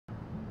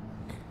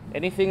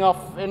Anything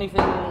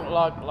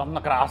like, I'm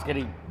not going to ask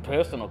any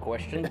personal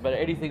questions, but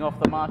anything off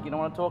the mark you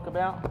don't want to talk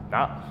about?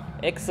 No.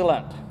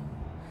 Excellent.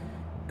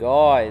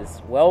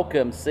 Guys,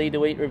 welcome.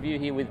 Seedoeatreview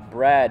here with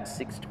Brad,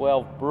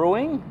 612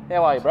 Brewing.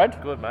 How are you,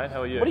 Brad? Good, mate.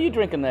 How are you? What are you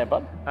drinking there,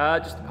 bud?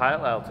 Just a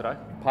pale ale today.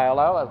 Pale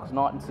ale. That's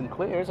nice and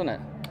Sinclair, isn't it?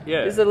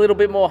 Yeah. This is a little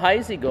bit more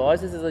hazy,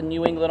 guys. This is a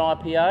New England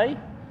IPA.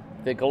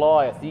 The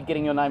Goliath. Are you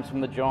getting your names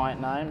from the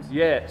giant names?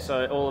 Yeah,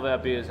 so all of our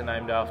beers are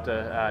named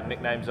after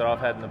nicknames that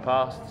I've had in the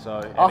past. So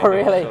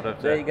really? Sort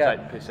of there you go.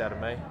 Take the piss out of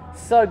me.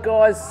 So,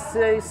 guys,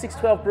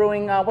 612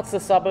 Brewing. What's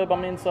the suburb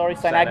I'm in? Sorry,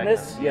 St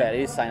Agnes. Yeah,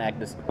 it is St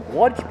Agnes.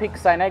 Why did you pick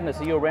St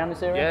Agnes? Are you around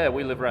this area? Yeah,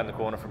 we live around the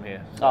corner from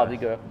here. So. Oh, there you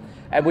go.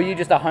 And were you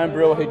just a home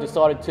brewer who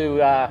decided to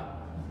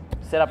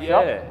set up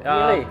shop?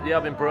 Really? Yeah,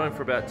 I've been brewing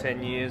for about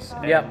 10 years.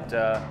 And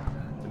the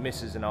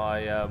missus and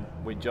I,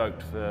 we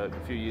joked for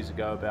a few years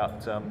ago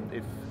about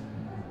if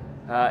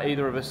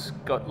either of us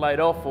got laid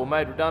off or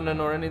made redundant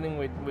or anything,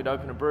 we'd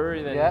open a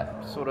brewery. Then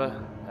sort of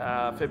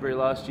February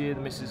last year, the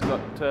missus got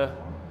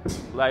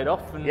laid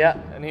off,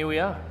 and here we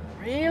are.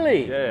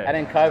 Really? Yeah. And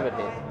then COVID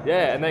hit.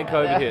 Yeah, and then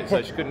COVID hit,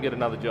 so she couldn't get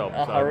another job.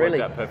 So it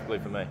worked out perfectly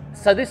for me.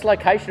 So this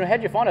location,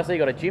 how'd you find it? So you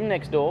got a gym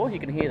next door, you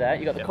can hear that.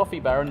 You got the coffee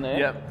bar in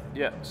there.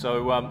 Yep.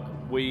 So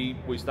we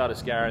started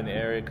scouring the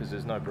area because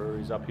there's no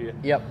breweries up here.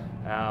 Yep.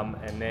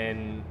 And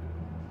then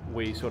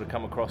we sort of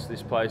come across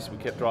this place. We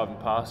kept driving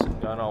past and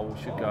going, oh,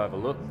 we should go have a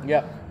look.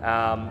 Yep.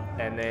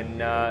 And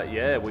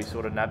then, we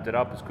sort of nabbed it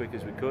up as quick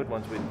as we could.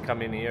 Once we'd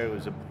come in here, it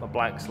was a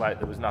blank slate.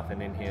 There was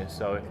nothing in here.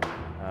 So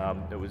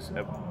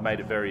it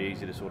made it very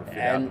easy to sort of fit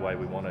out the way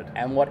we wanted.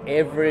 And what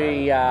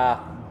every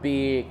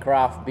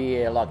craft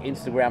beer, like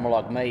Instagrammer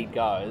like me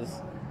goes,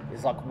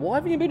 is like, why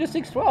haven't you been to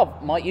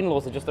 612? My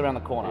in-laws are just around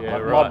the corner, Yeah,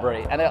 like right.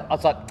 Modbury. And I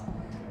was like,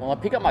 well, I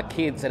pick up my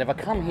kids, and if I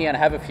come here and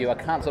have a few, I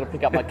can't sort of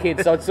pick up my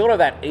kids. So it's sort of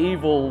that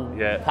evil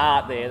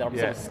part there that I'm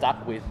sort of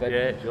stuck with. But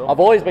sure. I've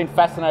always been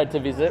fascinated to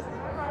visit.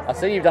 I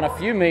see you've done a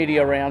few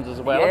media rounds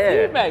as well.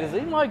 A few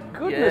magazines. My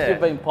goodness,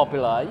 you've been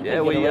popular.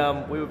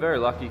 We were very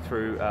lucky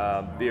through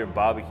Beer and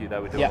Barbecue. They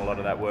were doing a lot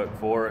of that work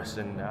for us,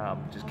 and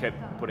just kept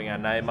putting our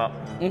name up.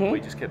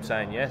 We just kept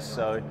saying yes.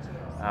 So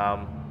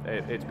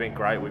it's been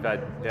great. We've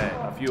had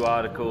a few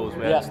articles.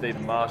 We had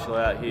Stephen Marshall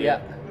out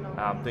here.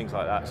 Things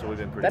like that, so we've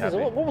been pretty happy.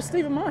 What was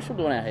Stephen Marshall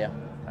doing out here?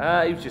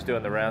 He was just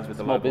doing the rounds with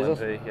the Small local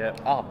business.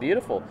 MP, Oh,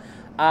 beautiful.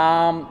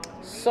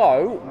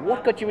 So,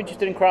 what got you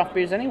interested in craft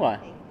beers anyway?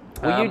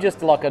 Were you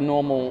just like a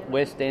normal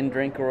West End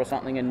drinker or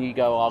something, and you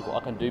go, oh, I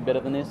can do better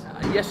than this?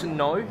 Yes and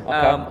no. Okay.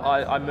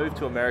 I moved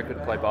to America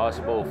to play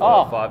basketball for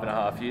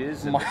 5.5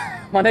 years. And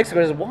my next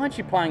question is, why aren't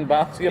you playing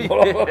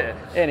basketball?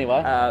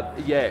 Anyway.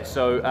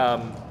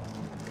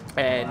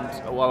 And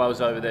while I was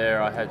over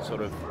there, I had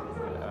sort of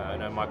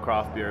my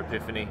craft beer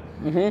epiphany.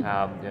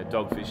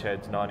 Dogfish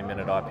Head's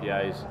 90-minute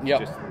IPAs.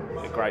 Just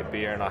a great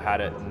beer, and I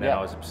had it, and then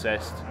I was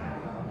obsessed.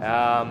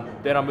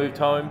 Then I moved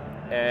home,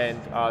 and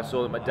I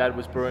saw that my dad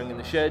was brewing in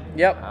the shed.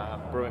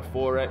 Brewing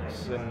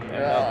 4X and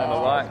the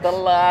likes. The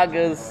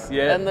lagers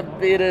and the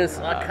bitters.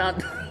 I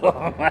can't.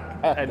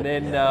 And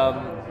then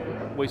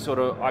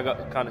I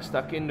got kind of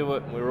stuck into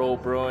it, and we were all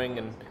brewing,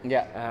 and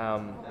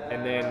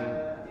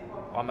then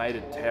I made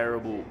a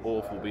terrible,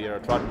 awful beer. I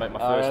tried to make my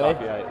first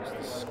IPA. It was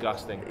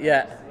disgusting.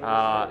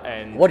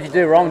 And what did you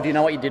do wrong? Do you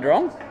know what you did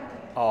wrong?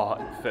 Oh,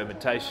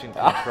 fermentation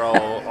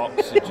control,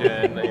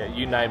 oxygen,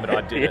 you name it,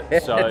 I did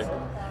it. So,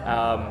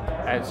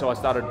 and so I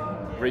started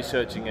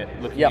researching it,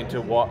 looking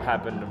into what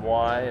happened and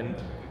why, and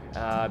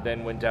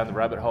then went down the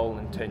rabbit hole,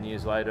 and 10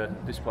 years later,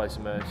 this place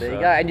emerged. There you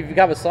go, and you've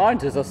become a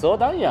scientist, I saw,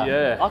 don't you?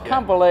 I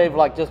can't believe,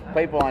 like, just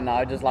people I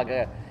know, just like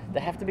they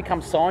have to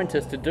become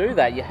scientists to do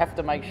that. You have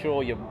to make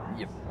sure your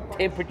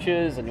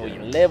temperatures and all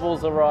your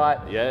levels are right.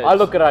 I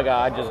look at it, I go,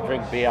 I just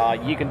drink beer.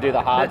 You can do the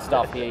hard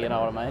stuff here, you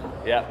know what I mean?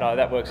 No,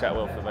 that works out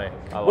well for me.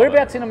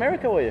 Whereabouts in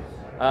America were you?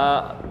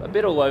 A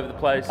bit all over the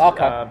place.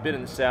 A bit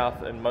in the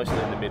South and mostly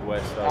in the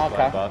Midwest. I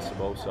played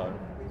basketball, so.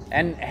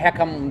 And how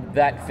come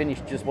that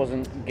finish just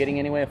wasn't getting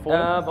anywhere for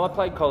you? I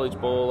played college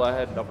ball. I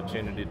had an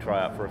opportunity to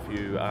try out for a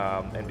few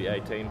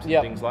NBA teams and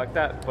things like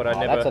that, but I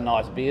never. That's a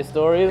nice beer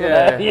story, isn't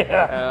it?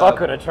 I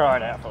could have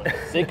tried out for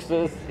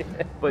Sixers.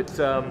 But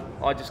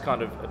I just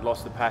kind of had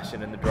lost the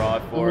passion and the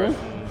drive for it,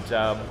 and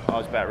I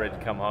was about ready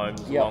to come home.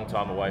 It was a long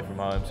time away from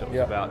home, so it was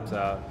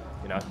about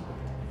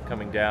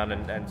coming down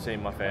and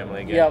seeing my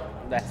family again.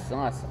 That's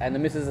nice. And the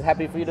missus is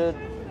happy for you to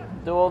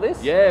do all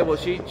this? Yeah, well,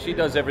 she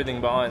does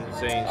everything behind the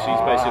scenes. She's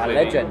basically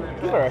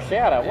legend. Give her a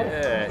shout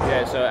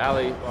out. So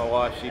Ali, my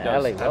wife, she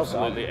does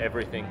absolutely done.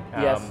 Everything.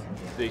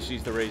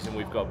 She's the reason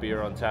we've got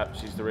beer on tap.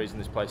 She's the reason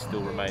this place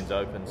still remains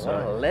open.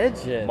 So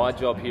legend. My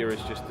job here is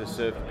just to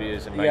serve the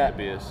beers and make the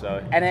beers.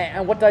 So.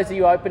 And what days are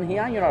you open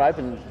here? You're not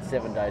open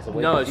 7 days a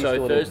week. No,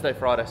 so Thursday,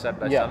 Friday,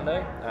 Saturday,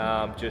 Sunday.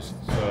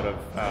 Just sort of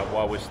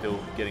while we're still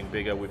getting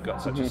bigger, we've got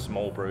such a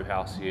small brew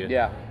house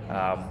here.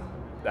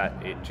 That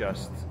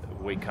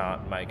we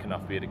can't make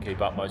enough beer to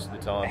keep up most of the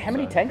time. How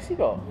many tanks you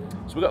got?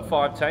 So we've got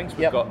 5 tanks.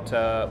 We've got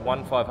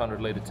one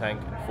 500 litre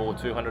tank and 4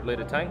 200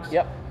 litre tanks.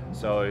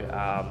 So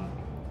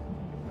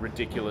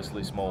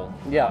ridiculously small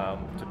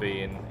to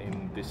be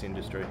in this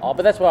industry. Oh,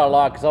 but that's what I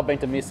like, because I've been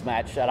to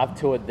Mismatch and I've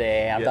toured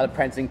there. I've done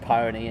Prancing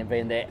Pony and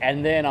been there,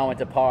 and then I went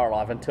to Pirate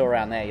Life and tour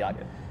around there. You're like,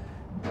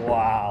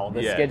 wow,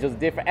 the schedule's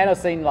different. And I've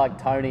seen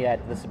like Tony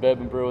at the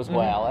Suburban Brew as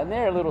well, and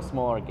they're a little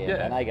smaller again,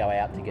 and they go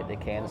out to get their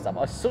cans and stuff.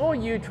 I saw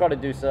you try to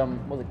do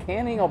some, was it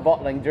canning or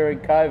bottling during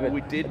COVID?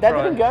 We did. That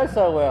didn't go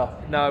so well.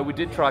 No, we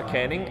did try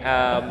canning,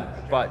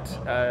 but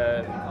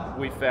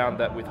we found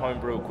that with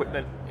homebrew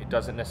equipment, it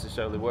doesn't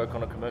necessarily work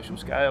on a commercial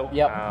scale.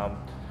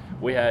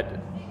 We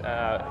had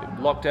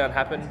lockdown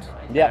happened,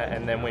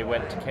 and then we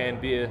went to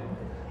canned beer.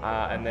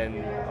 And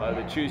then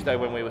the Tuesday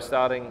when we were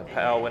starting, the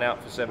power went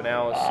out for 7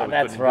 hours. So we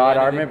that's right,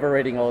 I remember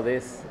reading all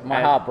this.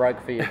 My heart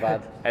broke for you,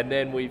 bud. And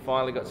then we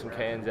finally got some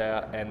cans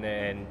out, and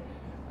then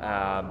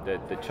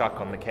the chuck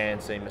on the can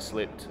seam has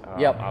slipped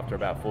after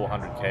about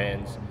 400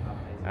 cans.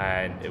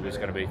 And it was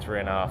going to be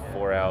 3.5,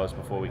 4 hours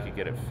before we could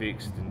get it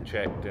fixed and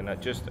checked, and it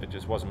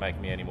just wasn't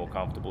making me any more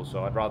comfortable.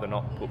 So I'd rather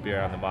not put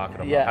beer on the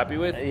market I'm not happy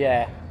with.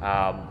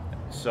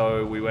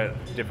 So we went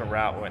a different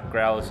route. We went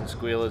growlers and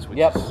squealers, which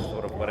is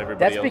sort of what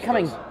everybody else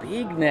becoming does.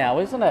 big now,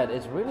 isn't it?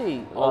 It's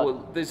really...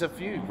 Well, there's a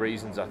few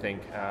reasons, I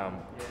think.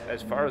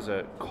 As far as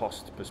a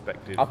cost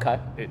perspective,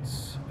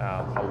 it's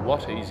a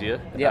lot easier.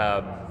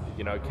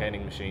 You know,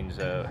 canning machines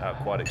are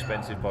quite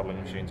expensive.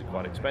 Bottling machines are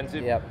quite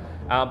expensive.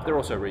 They're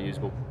also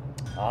reusable.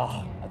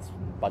 Oh, that's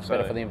much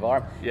better for the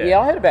environment. Yeah,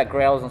 I heard about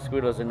growlers and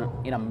squealers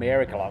in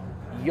America like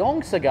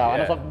yonks ago,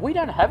 and I was like, we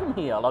don't have them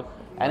here. Like,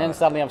 and then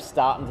suddenly I'm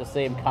starting to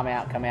see them come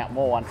out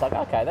more, and it's like,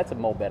 okay, that's a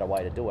more better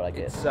way to do it, I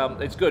guess.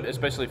 It's good,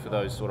 especially for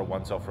those sort of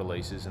once-off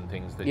releases and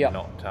things that we're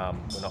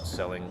not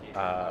selling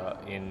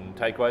in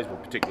takeaways. Well,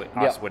 particularly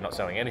us, we're not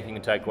selling anything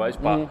in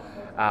takeaways, but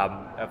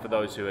for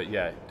those who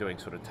are doing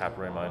sort of tap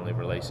room only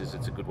releases,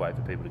 it's a good way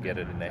for people to get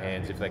it in their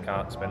hands if they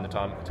can't spend the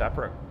time at the tap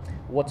room.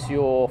 What's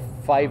your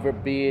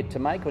favourite beer to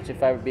make? What's your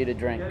favourite beer to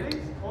drink?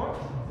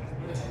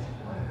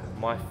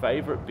 My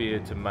favourite beer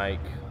to make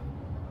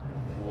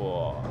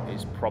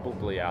is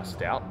probably our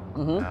stout.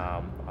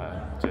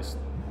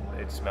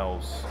 It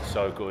smells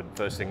so good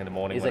first thing in the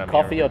morning. Is it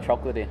coffee or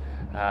chocolatey?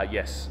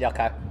 Yes. Yeah,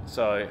 okay.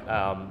 So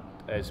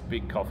there's a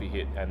big coffee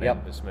hit, and then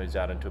it smooths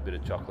out into a bit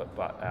of chocolate.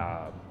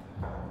 But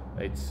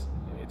it's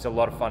a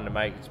lot of fun to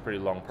make. It's a pretty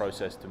long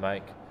process to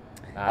make.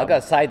 I've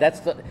got to say,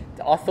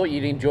 I thought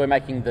you'd enjoy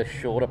making the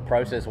shorter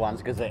process ones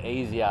because they're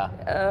easier.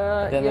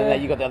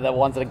 Then you got the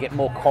ones that get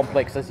more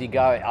complex as you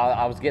go.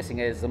 I was guessing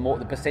as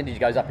the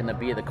percentage goes up in the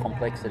beer, the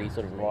complexity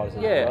sort of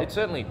rises. Yeah, it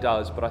certainly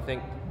does. But I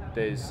think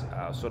there's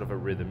sort of a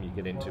rhythm you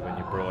get into when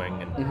you're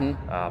brewing, and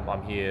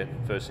I'm here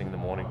first thing in the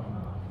morning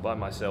by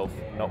myself,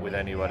 not with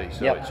anybody.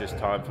 So it's just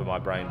time for my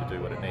brain to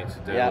do what it needs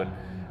to do, and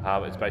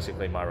it's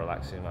basically my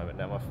relaxing moment.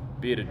 Now, my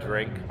beer to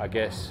drink, I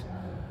guess.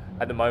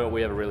 At the moment,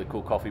 we have a really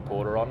cool coffee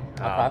porter on.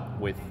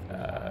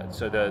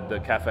 So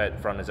the cafe at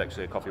the front is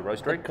actually a coffee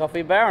roastery.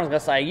 Coffee Baron. I was going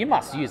to say, you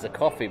must use a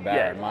Coffee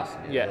Baron, must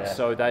you? Yeah,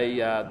 so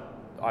they,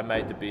 I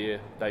made the beer,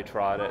 they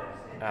tried it.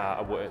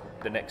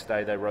 The next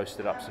day, they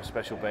roasted up some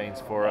special beans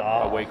for it.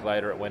 A week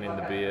later, it went in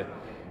the beer.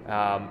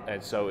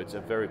 And so it's a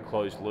very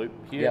closed loop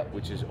here,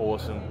 which is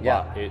awesome.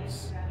 But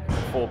it's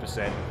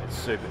 4%. It's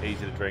super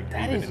easy to drink.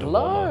 That is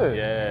low.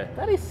 Yeah.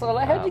 That is so low.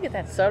 How did you get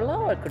that so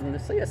low? I couldn't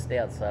see a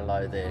stout so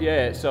low there.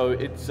 Yeah, so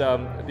it's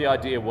the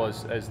idea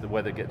was as the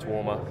weather gets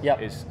warmer,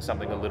 is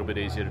something a little bit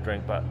easier to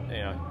drink. But you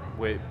know,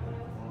 we're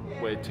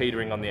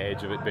teetering on the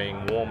edge of it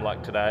being warm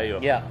like today,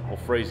 or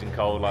freezing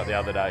cold like the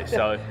other day.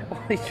 So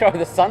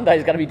the Sunday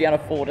is going to be down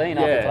to 14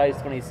 after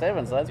today's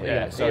 27. So that's what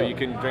you're so you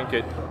can drink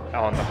it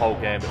on the whole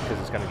gambit because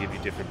it's going to give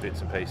you different bits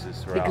and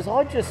pieces throughout. Because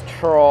I just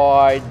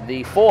tried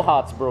the Four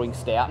Hearts Brewing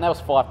Stout, and that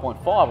was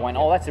 5.5. I went,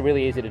 that's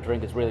really easy to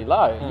drink. It's really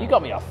low. You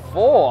got me a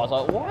 4. I was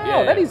like,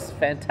 wow, that is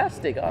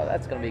fantastic. Oh,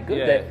 that's going to be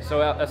good. Yeah.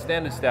 So our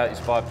standard stout is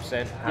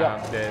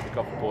 5%. The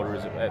coffee porter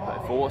is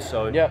at 4.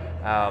 So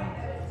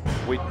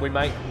we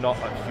make not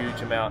a huge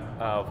amount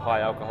of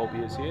high alcohol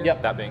beers here.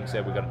 That being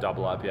said, we've got a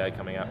double IPA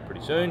coming out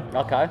pretty soon.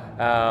 Okay.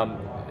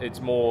 It's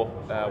more,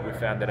 we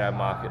found that our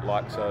market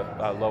likes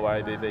a low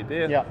ABV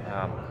beer.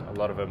 A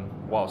lot of them,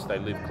 whilst they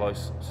live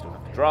close, still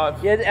have to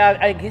drive. Yeah,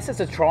 I guess it's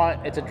a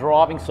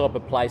driving sort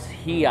of place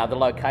here, the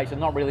location,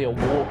 not really a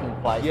walking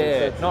place.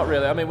 Yeah, not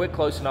really. I mean, we're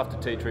close enough to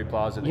Tea Tree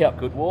Plaza that you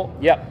could walk.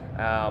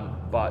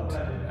 But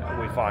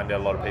we find a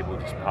lot of people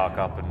just park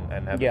up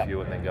and have a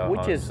few and then go home.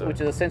 Which is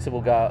a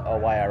sensible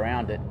way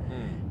around it.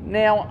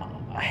 Now,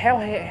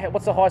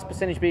 what's the highest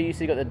percentage beer you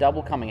see got the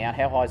double coming out?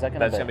 How high is that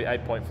going to be? That's going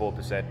to be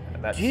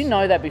 8.4%. Do you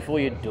know that before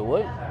you do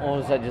it? Or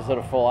does that just sort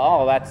of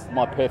fall, that's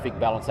my perfect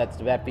balance,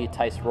 that beer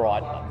tastes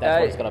right, that's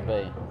what it's going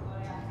to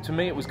be? To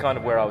me, it was kind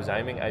of where I was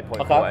aiming,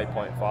 8.4,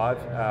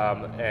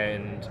 8.5.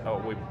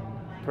 And we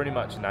pretty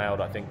much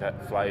nailed, I think,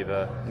 that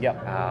flavour,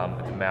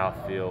 the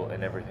mouthfeel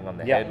and everything on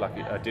the head. Like,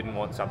 I didn't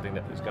want something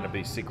that was going to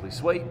be sickly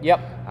sweet,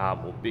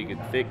 or big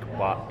and thick,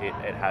 but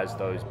it has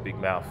those big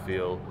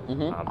mouthfeel,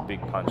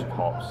 big punch of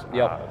hops,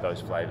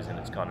 those flavours, and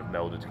it's kind of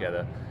melded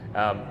together.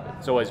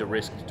 It's always a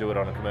risk to do it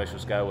on a commercial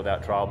scale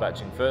without trial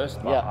batching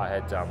first, but I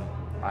had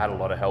I had a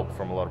lot of help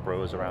from a lot of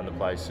brewers around the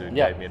place who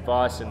gave me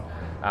advice and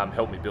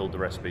helped me build the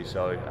recipe.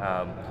 So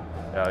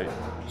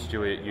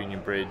Stewie at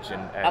Union Bridge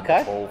and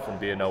Paul from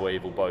Beer No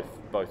Evil, both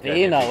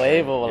Beer No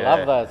Evil, I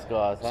love those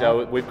guys. Huh?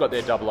 So we've got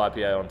their double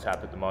IPA on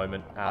tap at the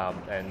moment,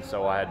 and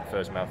so I had the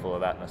first mouthful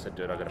of that, and I said,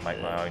 dude, I've got to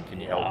make my own.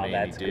 Can you help me?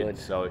 And he did. Good.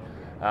 So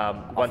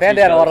I found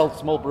out a lot of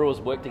small brewers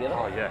work together.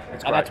 Oh yeah,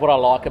 it's great. And that's what I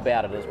like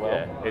about it as well.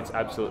 Yeah, it's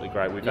absolutely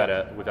great. We've had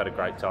a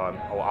great time.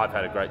 Or I've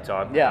had a great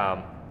time.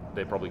 Yeah.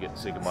 They're probably getting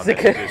sick of my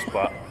messages,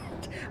 but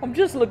I'm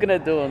just looking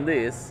at doing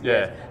this.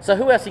 Yeah. So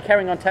who else are you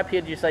carrying on tap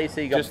here? Did you say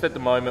you got? Just at the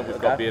moment, we've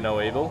got Beer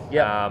No Evil.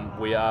 Yeah.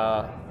 We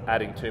are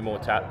adding 2 more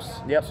taps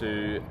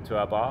to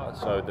our bar.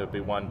 So there'll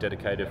be one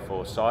dedicated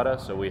for cider.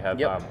 So we have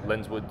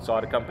Lenswood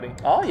Cider Company.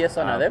 Oh yes,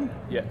 I know them.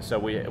 Yeah. So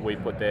we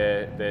put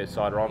their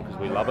cider on because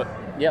we love it.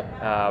 Yep.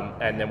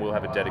 And then we'll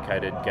have a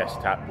dedicated guest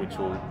tap, which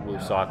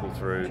we'll cycle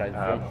through.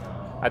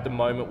 At the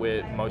moment,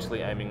 we're mostly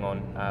aiming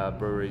on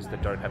breweries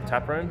that don't have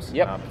tap rooms,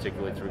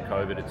 particularly through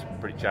COVID. It's a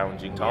pretty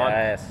challenging time.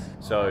 Yes.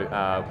 So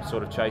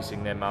sort of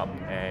chasing them up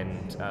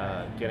and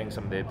getting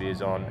some of their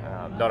beers on.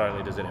 Not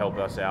only does it help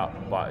us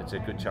out, but it's a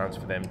good chance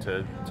for them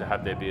to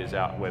have their beers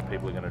out where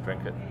people are going to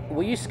drink it.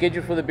 Were you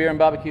scheduled for the Beer and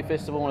Barbecue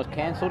Festival when it was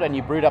cancelled and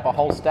you brewed up a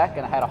whole stack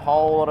and had a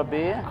whole lot of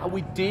beer?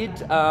 We did.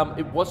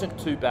 It wasn't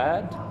too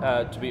bad,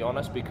 to be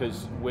honest,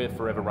 because we're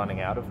forever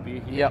running out of beer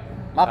here. Yep.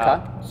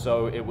 Okay.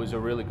 So it was a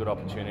really good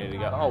opportunity to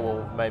go, oh,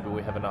 well, maybe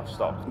we have enough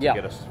stock to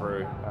get us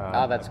through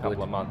that's a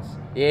couple of months.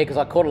 Yeah, because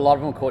I caught a lot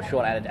of them caught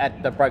short and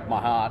that broke my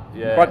heart.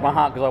 Yeah. It broke my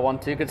heart because I won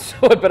tickets,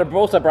 but it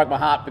also broke my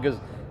heart because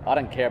I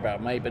don't care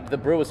about me, but the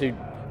brewers who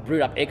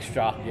brewed up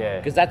extra,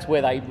 because that's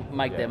where they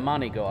make their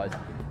money, guys.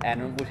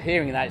 And with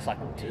hearing that, it's like,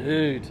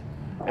 dude.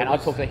 And I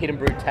talked to Hidden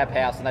Brew Tap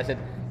House and they said,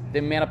 the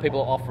amount of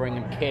people offering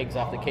them kegs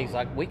after kegs,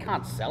 like, we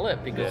can't sell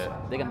it because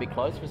they're going to be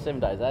closed for 7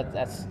 days.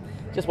 That's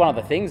just one of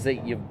the things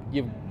that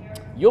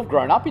you've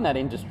grown up in that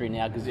industry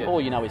now because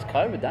all you know is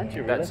COVID, don't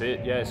you, really? That's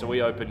it, yeah. So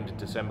we opened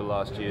December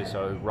last year,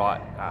 so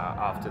right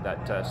after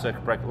that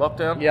circuit breaker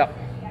lockdown. Yeah.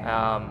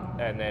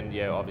 And then,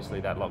 obviously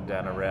that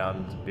lockdown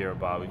around Beer and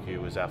Barbecue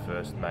was our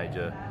first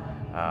major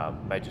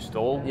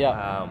stall.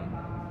 Yeah.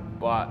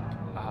 But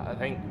I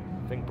think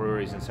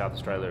breweries in South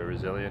Australia are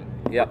resilient.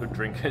 Good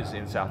drinkers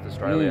in South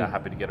Australia are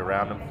happy to get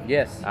around them.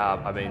 Yes.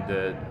 I mean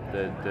the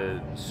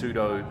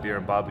Seedoeatreview Beer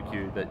and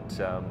Barbecue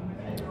that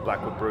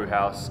Blackwood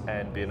Brewhouse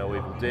and Beer No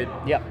Evil did.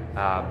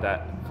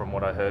 That, from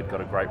what I heard,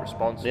 got a great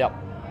response. And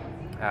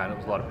there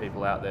was a lot of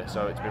people out there,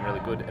 so it's been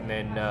really good. And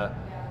then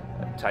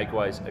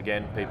takeaways,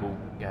 again, people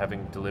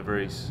having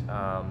deliveries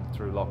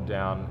through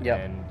lockdown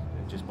and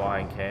just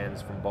buying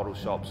cans from bottle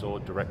shops or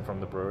direct from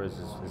the brewers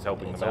is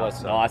helping them out.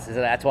 It's always nice.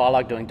 That's why I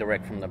like doing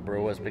direct from the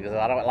brewers because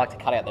I don't like to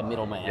cut out the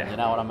middleman. You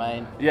know what I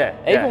mean?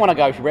 Even when I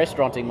go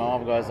restauranting, my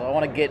mom goes, I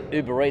want to get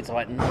Uber Eats. I'm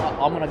like, no,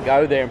 I'm going to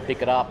go there and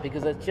pick it up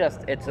because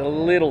it's a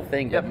little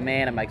thing, but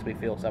man, it makes me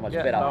feel so much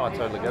better. No, I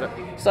totally get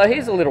it. So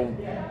here's a little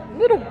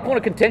point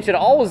of contention.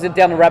 I was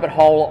down the rabbit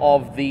hole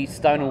of the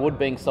Stone and Wood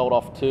being sold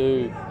off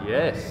to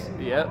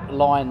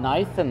Lion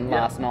Nathan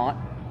last night.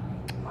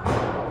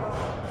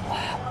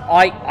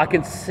 I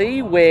can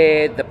see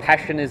where the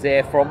passion is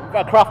there from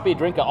a craft beer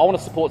drinker. I want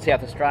to support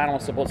South Australia. I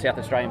want to support South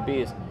Australian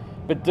beers.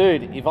 But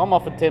dude, if I'm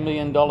offered $10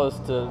 million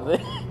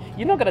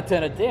you're not going to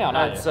turn it down.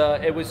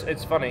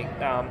 It's funny.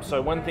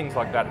 So when things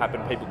like that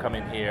happen, people come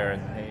in here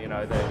and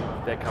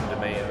they come to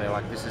me and they're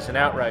like, "This is an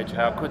outrage.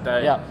 How could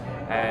they?"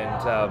 And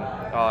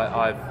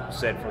I've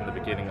said from the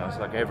beginning, I was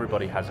like,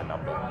 everybody has a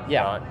number.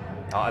 Right?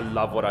 I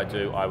love what I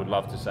do. I would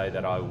love to say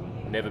that I will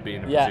never be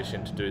in a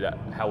position to do that.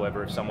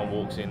 However, if someone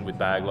walks in with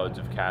bag loads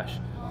of cash,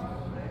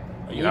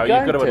 you've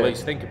got to at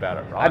least think about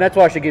it, right? And that's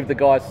why I should give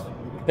the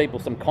people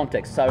some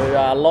context. So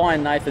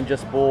Lion Nathan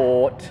just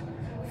bought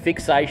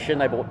Fixation,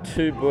 they bought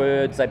Two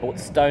Birds, they bought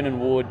Stone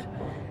and Wood.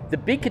 The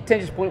big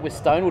contentious point with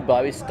Stonewood,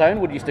 though, is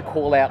Stonewood used to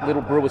call out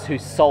little brewers who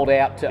sold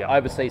out to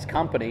overseas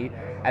company,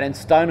 and then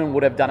Stone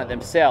would have done it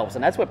themselves,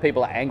 and that's where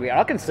people are angry. And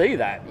I can see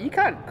that. You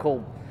can't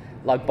call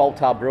like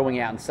Boltar Brewing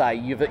out and say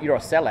you're a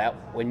sellout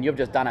when you've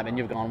just done it and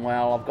you've gone,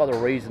 well, I've got a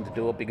reason to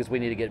do it because we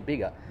need to get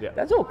bigger.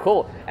 That's all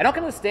cool. And I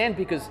can understand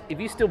because if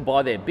you still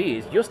buy their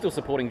beers, you're still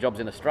supporting jobs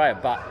in Australia,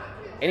 but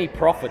any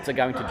profits are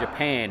going to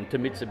Japan, to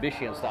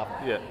Mitsubishi and stuff.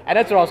 And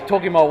that's what I was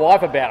talking to my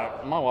wife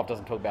about. My wife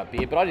doesn't talk about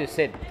beer, but I just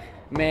said,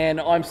 man,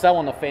 I'm so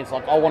on the fence.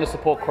 Like, I want to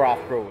support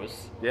craft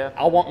brewers.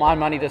 I want my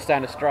money to stay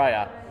in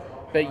Australia.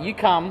 But you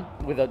come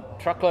with a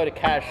truckload of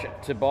cash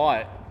to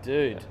buy it,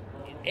 dude.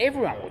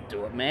 Everyone will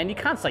do it, man. You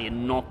can't say you're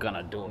not going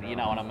to do it, you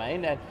know what I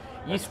mean? And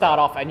you start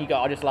off and you go,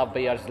 I just love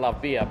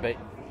beer, but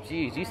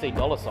geez, you see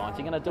dollar signs,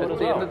 you're going to do it as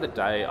well. At the end of the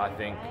day, I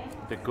think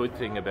the good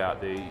thing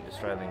about the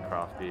Australian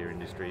craft beer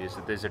industry is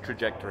that there's a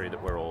trajectory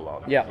that we're all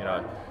on.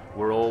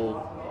 We're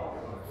all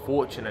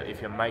fortunate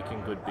if you're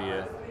making good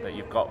beer that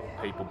you've got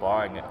people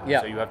buying it.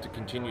 So you have to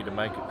continue to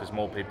make it because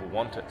more people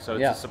want it. So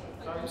it's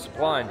a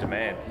supply and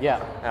demand.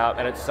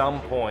 And at some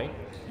point,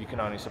 you can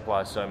only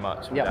supply so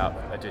much without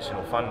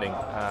additional funding.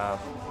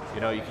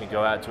 You can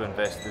go out to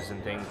investors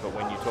and things, but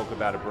when you talk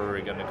about a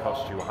brewery going to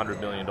cost you $100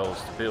 million to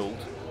build,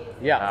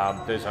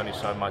 There's only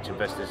so much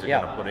investors are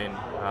going to put in,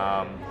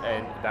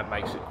 and that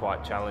makes it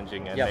quite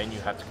challenging. And then you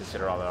have to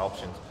consider other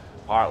options.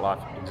 Pirate Life,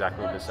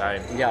 exactly the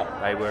same.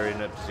 They were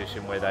in a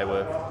position where they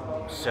were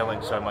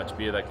selling so much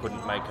beer they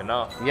couldn't make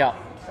enough.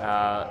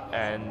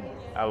 And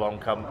along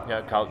come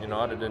Carlton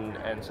United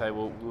and say,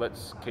 well,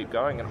 let's keep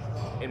going. And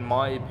in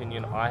my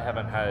opinion, I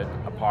haven't had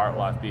a Pirate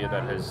Life beer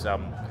that has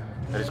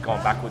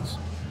gone backwards.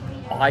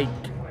 I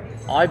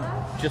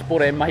just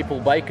bought a maple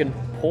bacon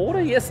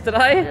porter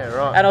yesterday,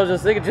 and I was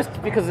just thinking,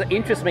 just because it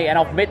interests me, and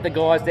I've met the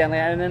guys down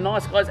there, and they're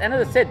nice guys, and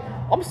as I said,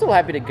 I'm still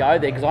happy to go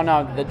there because I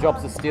know that the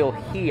jobs are still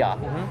here,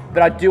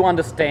 but I do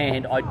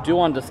understand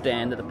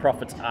that the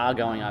profits are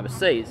going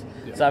overseas.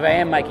 So if I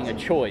am making a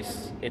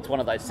choice, it's one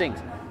of those things.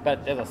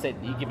 But as I said,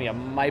 you give me a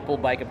maple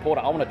bacon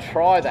porter, I want to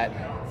try that.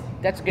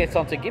 That gets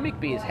onto gimmick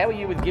beers. How are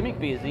you with gimmick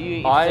beers? Are you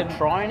interested in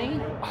trying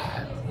any?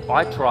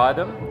 I try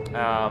them,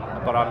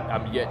 but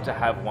I'm yet to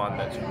have one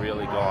that's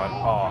really gone,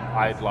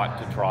 I'd like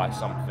to try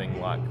something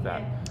like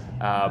that.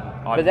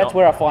 But that's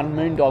where I find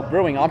Moondog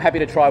Brewing. I'm happy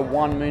to try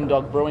one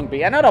Moondog Brewing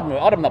beer. And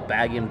I'm not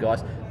bagging them,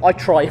 guys. I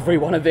try every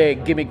one of their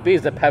gimmick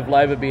beers, the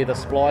Pavlova beer, the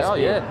Splice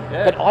beer.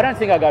 But I don't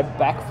think I go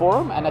back for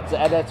them, and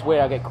that's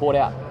where I get caught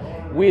out.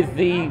 With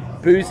the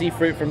Boozy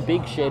Fruit from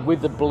Big Shed,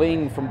 with the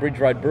Bling from Bridge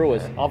Road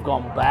Brewers, I've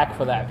gone back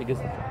for that because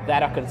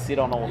that I can sit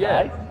on all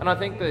day. And I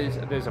think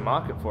there's a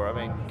market for it.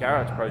 I mean,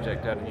 Garage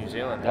Project out of New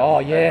Zealand.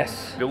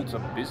 Built a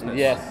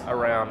business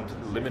around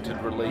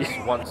limited release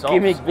once-offs.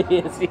 Gimmick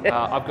beers,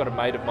 I've got a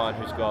mate of mine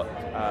who's got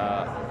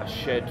a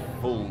shed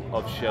full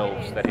of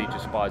shelves that he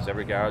just buys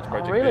every Garage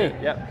Project beer.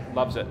 Yep,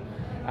 loves it.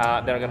 Then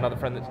I've got another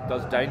friend that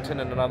does Dainton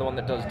and another one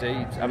that does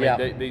Deeds. I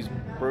mean, these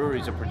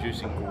breweries are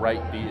producing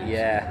great beers.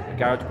 The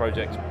Garage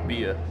Project's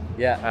beer.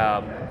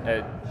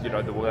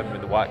 The one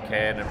with the white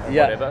can and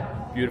whatever.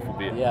 Beautiful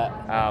beer.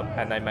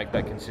 And they make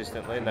that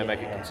consistently, and they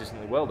make it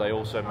consistently well. They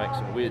also make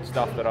some weird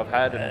stuff that I've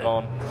had and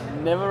gone,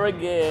 never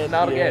again.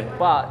 Not again.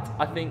 But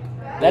I think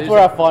that's where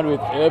I find with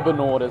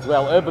Urbanaut as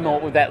well.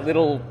 Urbanaut with that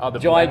little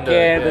giant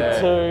can, the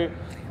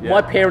two.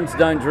 My parents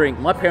don't drink.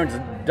 My parents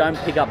don't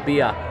pick up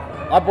beer.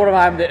 I brought them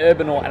home to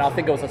Urbanaut, and I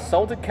think it was a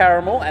salted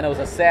caramel and it was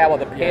a sour,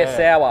 the pear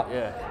sour.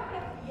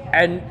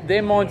 And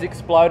their minds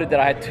exploded that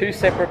I had two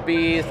separate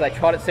beers. They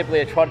tried it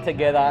separately, they tried it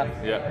together.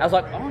 I was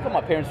like, I don't got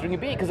my parents drinking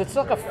beer because it's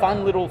like a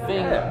fun little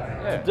thing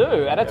to do.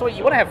 And that's what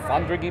you want to have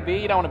fun drinking beer.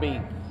 You don't want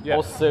to be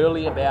all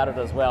surly about it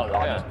as well.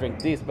 I just drink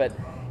this, but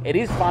it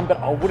is fun. But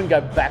I wouldn't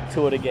go back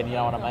to it again. You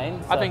know what I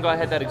mean? So, I think I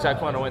had that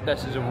exact one. I went,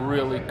 this is a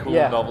really cool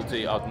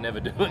novelty. I'd never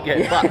do it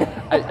again.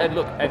 But and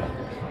look,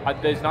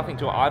 there's nothing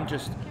to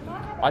it.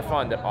 I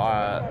find that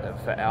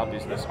for our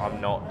business,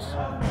 I'm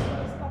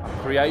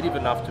creative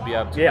enough to be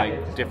able to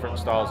make different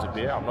styles of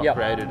beer. I'm not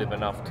creative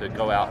enough to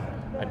go out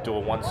and do a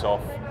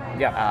once-off,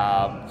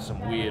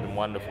 some weird and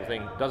wonderful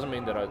thing. Doesn't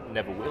mean that I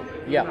never will.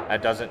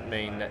 It doesn't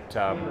mean that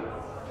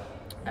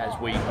as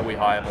we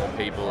hire more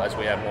people, as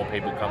we have more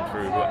people come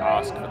through who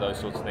ask for those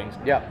sorts of things,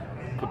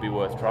 could be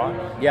worth trying.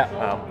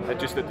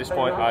 Just at this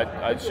point,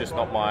 it's just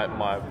not my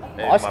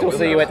I still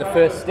see you at the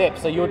first step.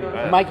 So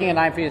you're making a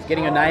name for yourself,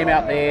 getting your name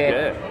out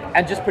there,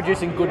 and just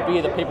producing good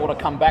beer that people want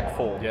to come back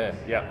for.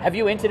 Have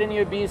you entered any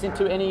of your beers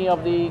into any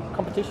of the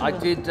competitions? I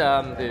did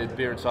the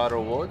Beer and Cider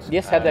Awards.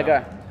 Yes, how'd that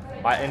go?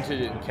 I entered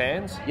it in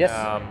cans.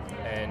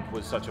 And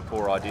was such a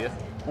poor idea.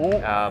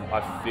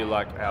 I feel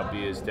like our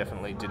beers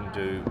definitely didn't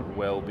do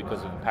well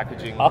because of the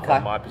packaging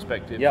from my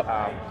perspective.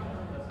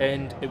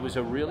 And it was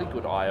a really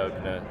good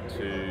eye-opener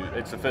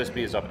it's the first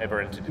beers I've ever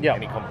entered in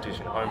any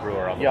competition, homebrew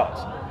or otherwise.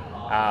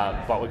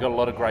 But we got a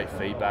lot of great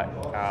feedback.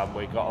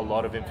 We got a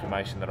lot of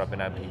information that I've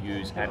been able to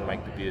use and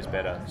make the beers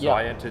better. So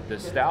I entered the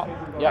Stout,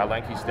 our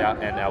Lanky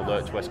Stout, and our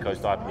Lurch West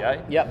Coast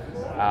IPA.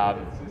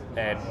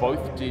 And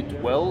both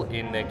did well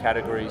in their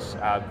categories.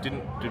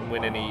 Didn't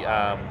win any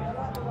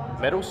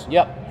medals.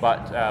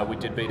 But we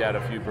did beat out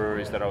a few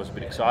breweries that I was a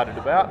bit excited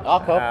about.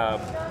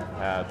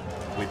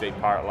 We beat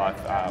Pirate Life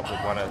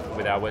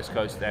with our West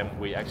Coast, and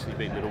we actually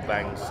beat Little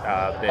Bangs,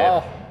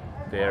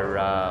 their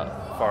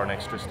Foreign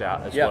Extra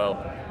Stout as well.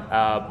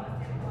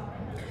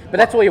 But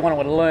that's all you want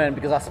to learn,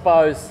 because I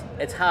suppose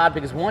it's hard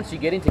because once you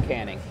get into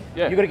canning,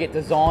 you've got to get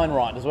design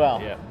right as well.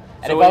 And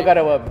so if I go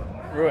to a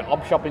brewery,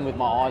 I'm shopping with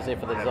my eyes there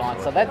for the design.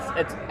 So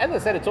it's as I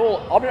said, it's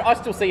all. I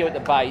still see you at the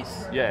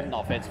base.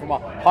 No offense, from a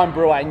home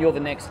brewer, and you're the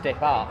next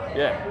step up.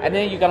 And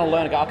then you're going to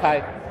learn and go,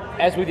 okay,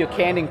 as with your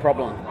canning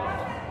problem,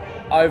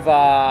 over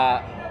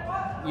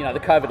the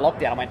COVID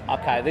lockdown, I went,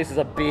 okay, this is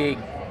a big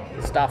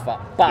stuffer,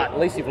 but at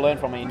least you've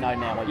learned from it. You know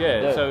now what you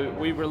can do. So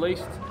we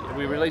released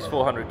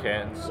 400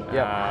 cans.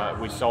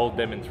 We sold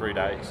them in 3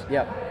 days.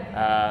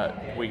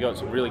 We got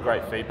some really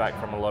great feedback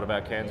from a lot of our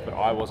cans, but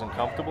I wasn't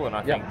comfortable, and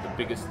I think the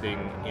biggest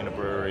thing in a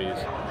brewery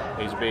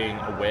is being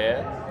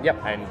aware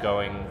and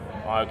going,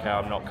 okay,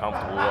 I'm not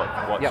comfortable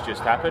with what's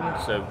just happened,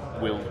 so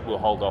we'll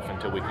hold off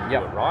until we can do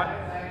it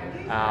right.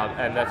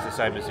 And that's the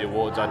same as the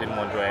awards. I didn't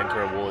want to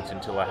enter awards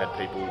until I had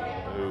people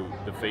who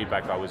the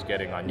feedback I was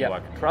getting I knew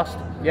I could trust.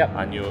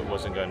 I knew it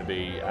wasn't going to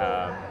be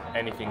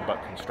anything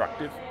but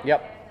constructive.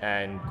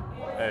 and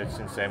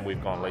since then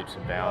we've gone leaps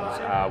and bounds.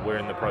 We're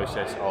in the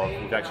process of,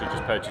 we've actually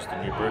just purchased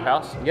a new brew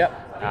house.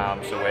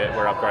 So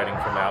we're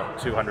upgrading from our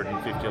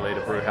 250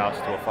 litre brew house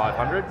to a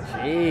 500.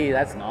 Gee,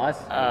 that's nice.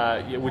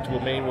 Which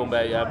will mean we'll be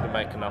able to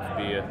make enough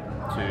beer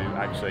to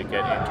actually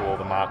get into all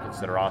the markets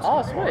that are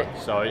asking for it.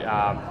 So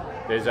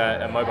there's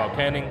a mobile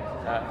canning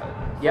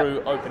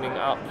brew opening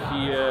up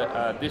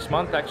here this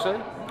month actually.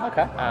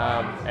 Okay.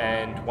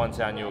 And once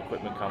our new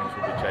equipment comes,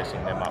 we'll be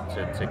chasing them up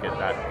to get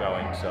that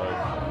going. So,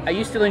 are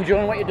you still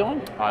enjoying what you're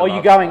doing? Or are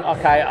you going,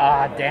 okay,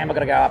 damn, I've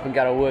got to go up and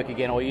go to work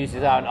again? Or are you just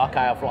going,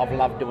 okay, I've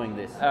loved doing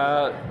this?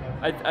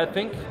 I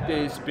think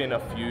there's been a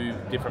few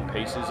different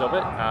pieces of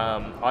it.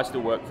 I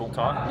still work full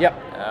time.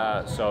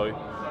 So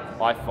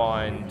I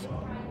find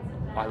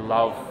I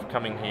love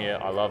coming here.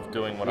 I love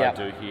doing what I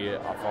do here.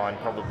 I find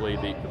probably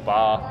the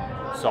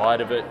bar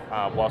side of it,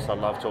 whilst I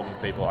love talking to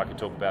people, I could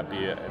talk about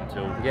beer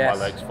until my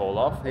legs fall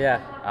off.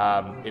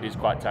 It is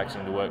quite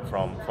taxing to work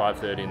from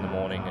 5:30 in the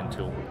morning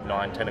until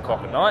 9, 10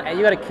 o'clock at night. And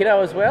you got a kiddo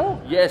as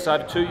well? Yes, I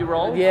have a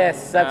 2-year-old.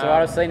 Yes, that's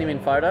right. I've seen him in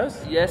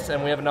photos. Yes,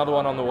 and we have another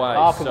one on the way.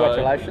 Oh,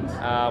 congratulations.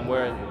 So,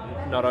 we're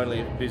not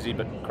only busy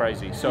but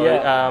crazy. So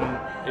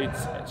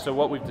so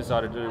what we've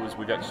decided to do is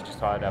we've actually just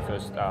hired our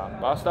first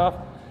bar staff.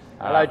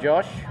 Hello,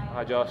 Josh.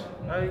 Hi, Josh.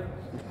 Hey.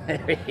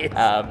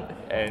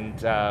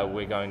 And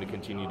we're going to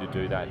continue to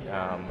do that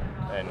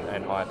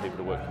and hire people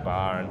to work the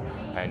bar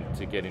and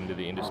to get into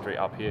the industry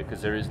up here,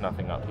 because there is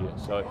nothing up here.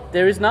 So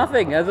there is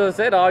nothing. As I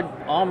said,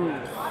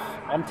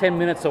 I'm 10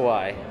 minutes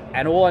away,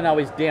 and all I know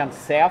is down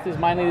south is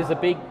mainly there's a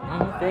big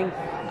thing.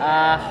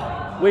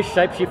 Where's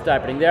Shapeshift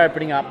opening? They're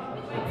opening up.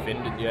 In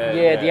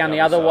Findon, down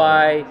the other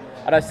way.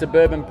 I know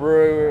Suburban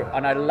Brew. I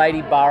know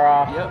Lady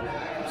Borough.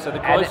 Yep. So the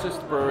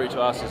closest brewery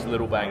to us is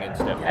Little Bang in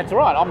Stepney. That's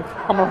right.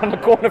 I'm around the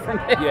corner from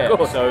there.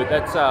 Yeah. So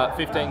that's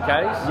 15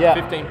 k's.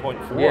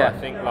 15.4. I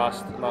think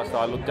last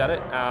I looked at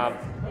it.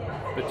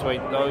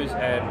 Between those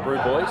and Brew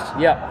Boys.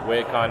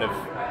 We're kind of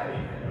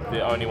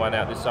the only one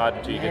out this side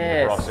until you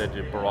get to the Barossa edge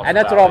of Barossa. And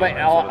that's what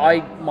I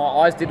mean. My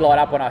eyes did light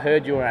up when I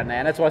heard you around there.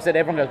 And that's why I said,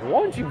 everyone goes,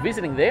 why aren't you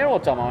visiting there all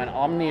the time? I went,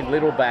 I'm near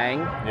Little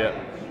Bang.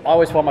 I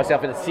always find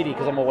myself in the city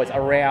because I'm always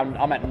around.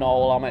 I'm at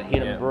Knoll, I'm at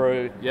Hidden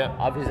Brew.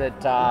 I visit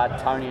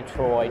Tony and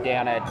Troy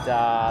down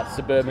at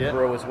Suburban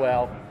Brew as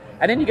well.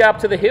 And then you go up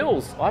to the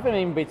hills. I haven't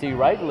even been to you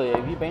regularly.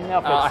 Have you been there?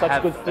 I've heard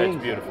such good things.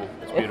 It's beautiful.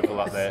 It's beautiful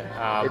up there.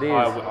 It is.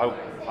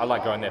 I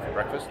like going there for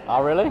breakfast.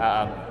 Oh, really?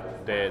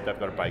 They've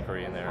got a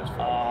bakery in there as well.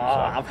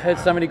 So. I've heard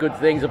so many good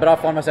things, but I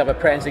find myself a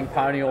prancing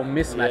pony or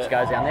mismatch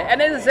goes down there.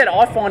 And as I said,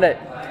 I find it,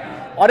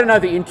 I don't know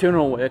the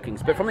internal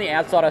workings, but from the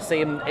outside I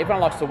see them, everyone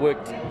likes to work,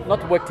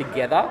 not to work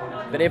together,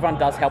 but everyone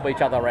does help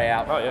each other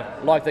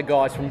out. Like the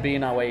guys from Beer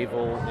No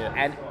Evil,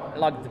 and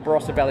like the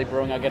Barossa Valley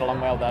Brewing, I get along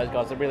well with those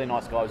guys. They're really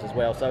nice guys as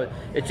well. So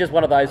it's just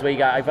one of those where you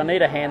go, if I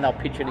need a hand, they'll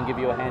pitch in and give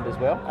you a hand as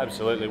well.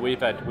 Absolutely. We've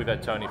had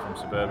Tony from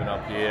Suburban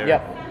up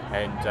here,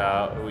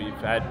 and we've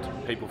had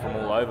people from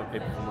all over,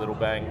 people from Little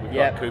Bang. We've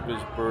got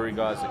Cooper's Brewery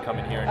guys that come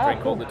in here and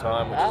drink all the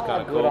time, which is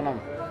kind of cool. On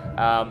them.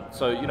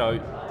 So, you know,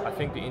 I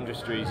think the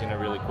industry is in a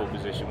really cool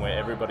position where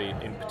everybody,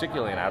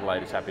 particularly in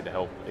Adelaide, is happy to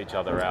help each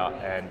other out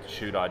and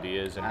shoot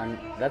ideas. And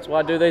that's why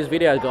I do these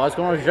videos, guys.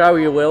 I want to show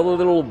you where all the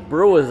little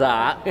brewers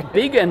are,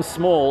 big and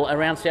small,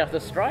 around South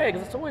Australia,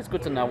 because it's always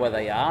good to know where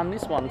they are. And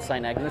this one,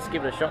 St. Agnes,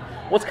 give it a shot.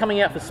 What's coming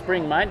out for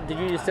spring, mate? Did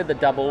you just said the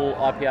double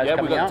IPA coming out?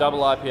 Yeah, we've got double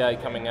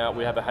IPA coming out.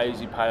 We have a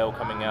hazy pale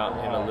coming out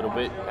in a little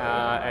bit.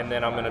 And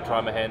then I'm going to try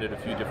my hand at a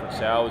few different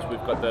sours.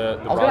 We've got the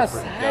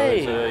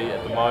raspberry Galatea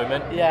at the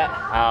moment.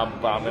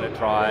 But I'm going to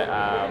try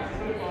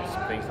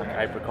some things like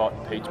apricot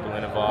and peach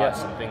Berliner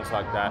Weiss and things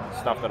like that.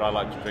 Stuff that I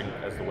like to drink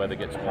as the weather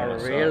gets warmer.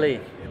 Oh, really?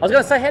 So, I was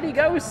going to say, how do you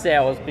go with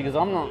sours? Because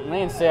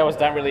me and sours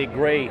don't really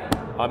agree.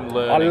 I'm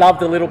learning. I love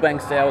the Little Bang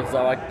sours,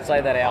 though. I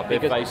say that out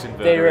because face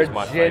inverter they're is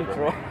my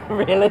favourite.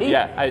 Really?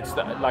 Yeah, it's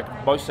like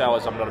most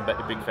sours I'm not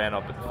a big fan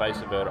of, but the face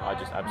inverter I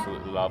just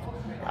absolutely love.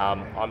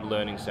 I'm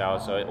learning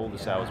sours, so all the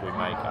sours we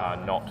make are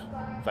not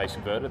face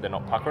inverted, they're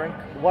not puckering.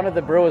 One of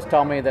the brewers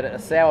told me that a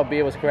sour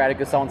beer was created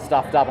because someone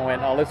stuffed up and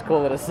went, oh, let's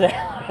call it a sour.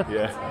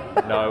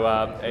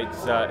 No,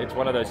 it's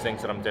one of those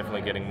things that I'm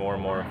definitely getting more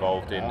and more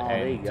involved in.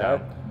 There you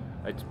go.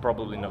 It's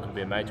probably not going to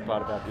be a major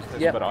part of our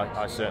business, but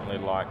I certainly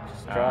like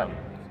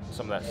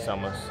some of that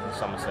summer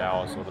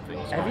sour sort of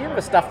things. Have you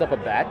ever stuffed up a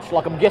batch?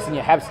 Like, I'm guessing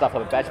you have stuffed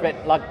up a batch,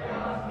 but like,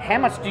 how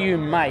much do you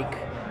make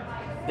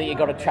that you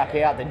got to chuck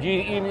out then?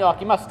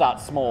 You must start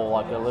small,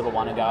 like a little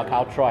one, and go, okay,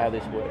 I'll try how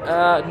this works.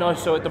 No,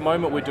 so at the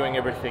moment we're doing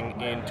everything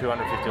in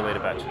 250 litre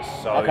batches.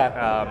 So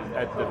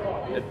at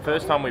the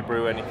first time we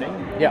brew anything,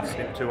 it's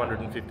in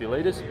 250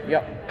 litres.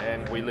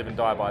 And we live and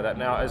die by that.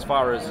 Now, as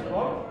far as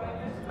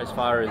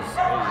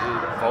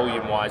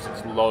volume-wise,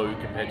 it's low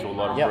compared to a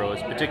lot of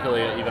brewers,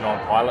 particularly even on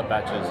pilot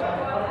batches.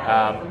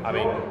 I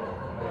mean,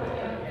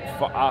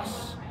 for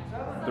us,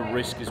 the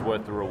risk is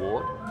worth the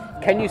reward.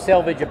 Can you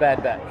salvage a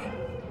bad batch?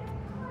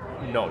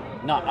 No.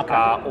 No,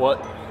 okay.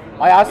 What?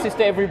 I ask this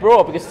to every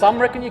brewer because some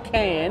reckon you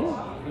can,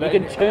 You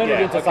can turn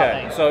it into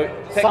something. So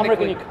some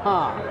reckon you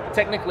can't.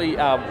 Technically,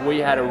 we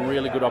had a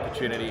really good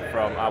opportunity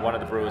from one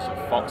of the brewers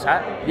of Fox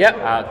Hat.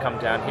 Yep. Come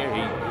down here.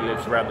 He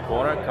lives around the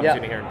corner. Comes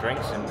in here and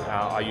drinks, and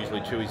I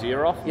usually chew his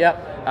ear off.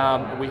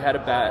 Yep. We had a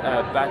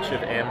batch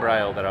of amber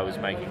ale that I was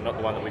making, not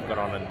the one that we've got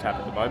on tap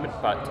at the moment,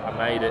 but I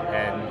made it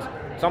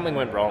and something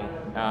went wrong.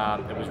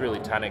 It was really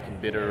tannic and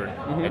bitter,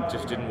 and it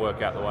just didn't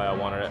work out the way I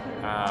wanted it.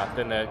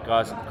 Then the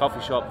guys at the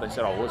coffee shop, they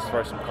said, let's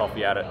throw some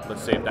coffee at it.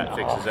 Let's see if that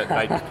fixes it.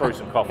 They threw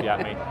some coffee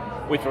at me.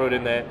 We threw it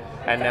in there,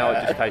 and now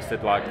it just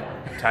tasted like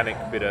tannic,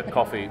 bitter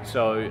coffee,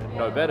 so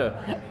no better.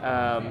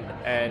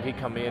 And he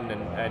come in,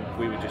 and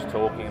we were just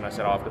talking, and I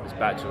said, I've got this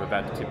batch that we're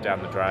about to tip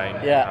down the drain.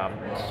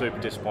 Super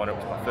disappointed. It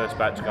was my first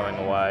batch going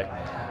away.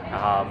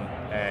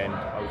 And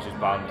I was just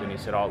bummed, and he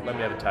said, let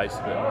me have a taste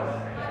of it.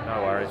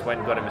 No worries. Went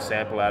and got him a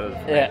sample out of the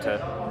fermenter.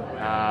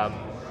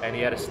 And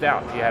he had a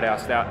stout. He had our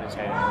stout in his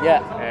hand.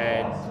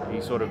 And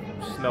he sort of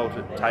smelt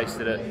it,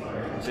 tasted it.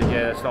 He said,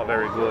 that's not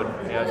very good.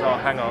 He goes,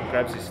 hang on,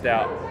 grabs his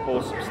stout,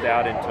 pours some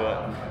stout into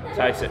it,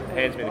 tastes it,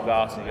 hands me the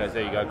glass, and he goes,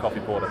 there you go, coffee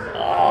porter.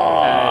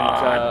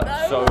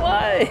 No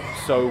way.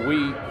 So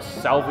we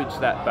salvaged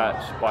that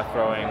batch by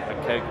throwing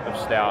a keg of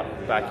stout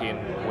back in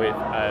with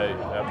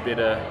a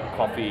bitter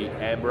coffee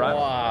amber ale.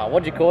 Wow,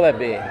 what did you call that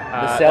beer?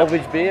 The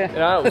salvage beer?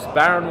 No, it was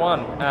Baron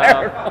 1.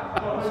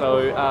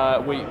 So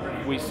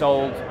we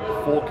sold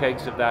 4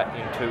 kegs of that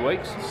in 2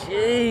 weeks.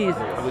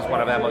 Jesus. It was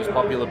one of our most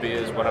popular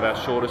beers, one of our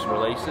shortest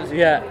releases.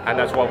 And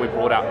that's why we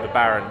brought out the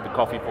Baron, the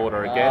coffee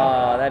porter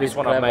again. This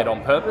one I made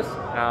on purpose.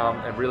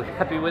 I'm really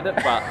happy with it,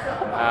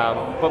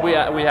 but we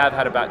have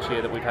had a batch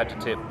here that we've had to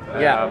tip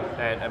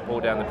and pour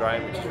down the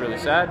drain, which is really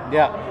sad.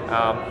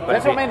 But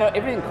that's what I mean.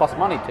 Everything costs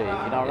money to you.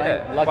 You know what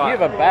I mean? Like you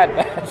have a bad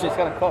batch, it's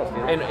going to cost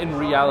you. And in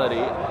reality,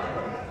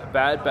 a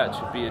bad batch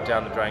of beer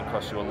down the drain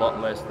costs you a lot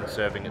less than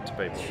serving it to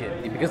people.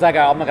 Shit, because they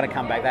go, I'm not going to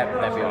come back.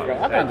 That feels great.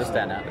 I can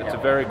understand that. It's a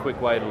very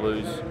quick way to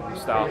lose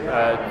staff,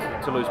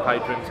 to lose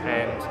patrons,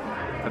 and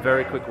a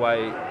very quick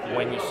way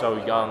when you're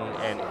so young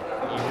and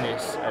in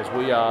this as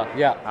we are.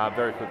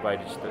 Very quick way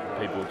to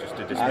people just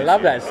to dismiss you. I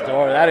love that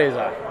story. That is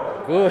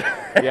a good.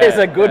 It's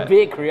a good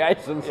beer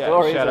creation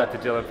story. Shout out to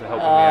Dylan for helping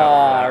me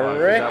out. I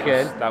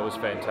reckon that was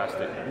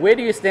fantastic. Where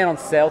do you stand on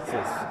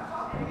seltzers?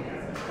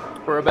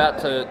 We're about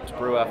to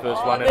brew our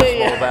first one in a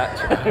small batch.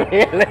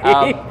 Really?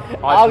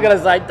 I was going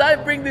to say,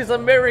 don't bring this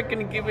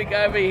American gimmick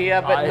over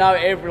here, but no,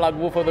 like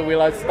Wolf of the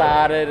Willow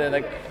started, and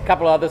a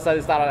couple of others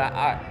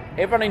started.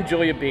 Everyone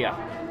enjoy your beer.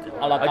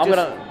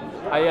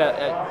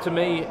 To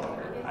me,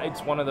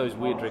 it's one of those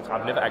weird drinks.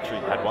 I've never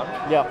actually had one.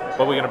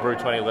 But we're going to brew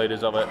 20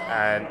 litres of it,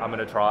 and I'm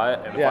going to try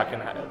it. And if I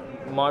can,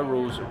 my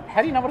rules.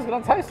 How do you know what it's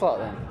going to taste like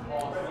then?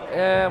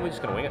 Yeah, we're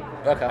just going to wing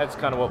it. Okay. That's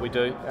kind of what we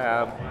do.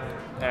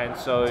 And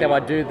so. That's how I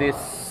do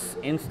this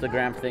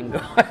Instagram thing,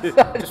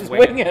 guys. just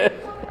wing it.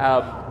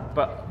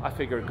 But I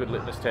figure a good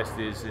litmus test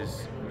is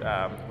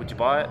would you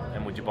buy it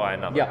and would you buy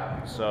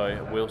another?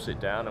 So we'll sit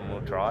down and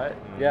we'll try it.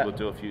 And we'll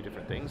do a few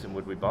different things. And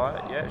would we buy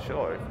it? Yeah,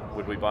 sure.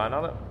 Would we buy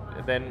another?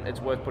 Then it's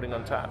worth putting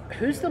on tap.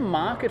 Who's the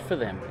market for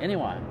them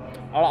anyway?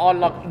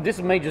 This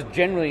is me just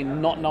generally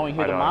not knowing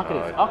who the market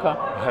is. Okay.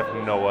 I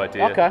have no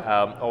idea. Okay.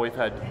 We've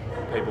had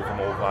people from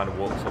all kind of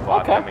walks of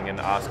life coming and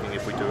asking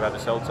if we do have a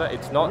seltzer.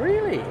 It's not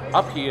really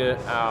up here.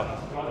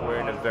 We're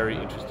in a very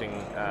interesting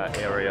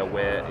area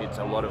where it's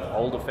a lot of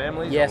older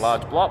families on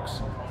large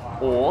blocks,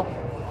 or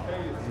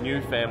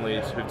new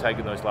families who've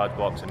taken those large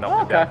blocks and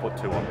knocked them down,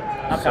 put 2 on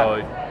them.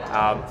 So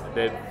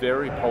they're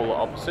very polar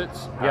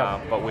opposites,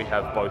 but we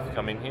have both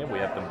come in here. We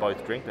have them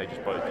both drink. They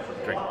just both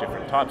drink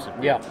different types of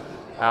beer.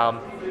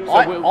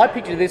 I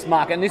picture this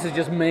market, and this is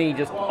just me,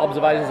 just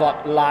observations,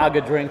 like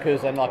lager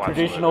drinkers and like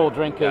traditional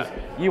drinkers.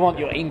 You want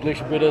your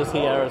English bitters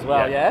here as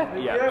well,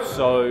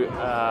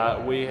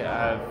 So we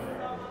have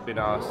been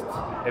asked,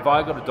 if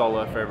I got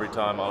 $1 for every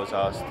time I was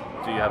asked,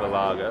 do you have a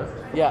lager?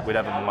 We'd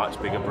have a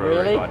much bigger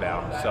brewery by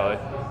now. So,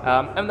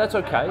 and that's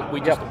okay. We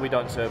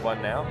don't serve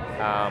one now.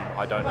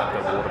 I don't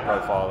have the water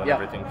profile and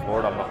everything for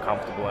it. I'm not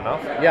comfortable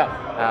enough.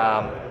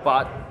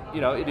 But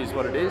it is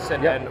what it is,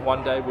 and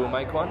one day we'll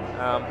make one.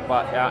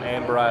 But our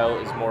amber ale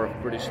is more of a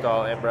British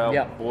style amber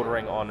ale,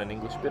 bordering on an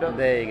English bitter.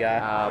 There you go.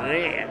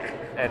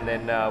 And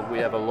then we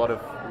have a lot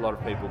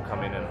of people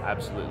come in and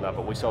absolutely love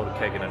it. We sold a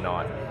keg in a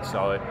night,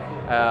 so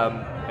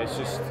it's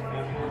just.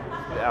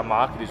 Our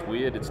market is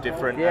weird, it's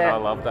different, and I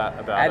love that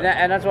about it.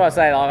 And that's why I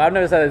say, like, I've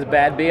never said there's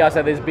bad beer, I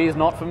say there's beer's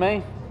not for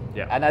me.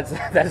 And that's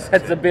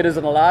the bitters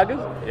and the lagers.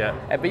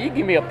 But you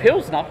give me a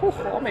Pilsner,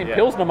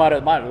 Pilsner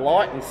might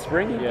light and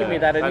springy, give me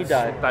that any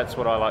day. That's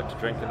what I like to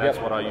drink, and that's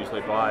what I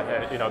usually buy.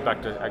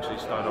 Back to actually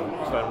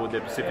Stonewood,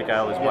 their Pacific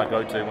Ale is my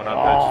go-to when I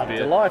purchase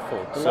beer.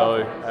 Delightful.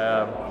 So,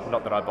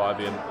 not that I buy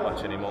beer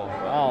much anymore.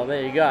 But.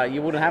 There you go,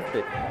 you wouldn't have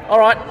to.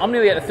 Alright, I'm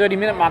nearly at the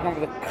 30-minute mark, I'm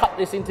going to cut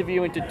this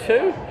interview into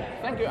 2.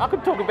 Thank you. I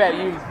could talk about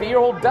you beer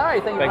all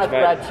day. Thank you very much,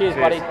 Brad. Cheers,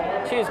 buddy.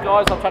 Cheers,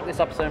 guys. I'll chuck this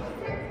up soon.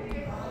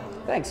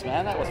 Thanks,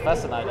 man. That was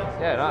fascinating.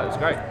 Yeah, no, it was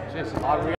great. Cheers.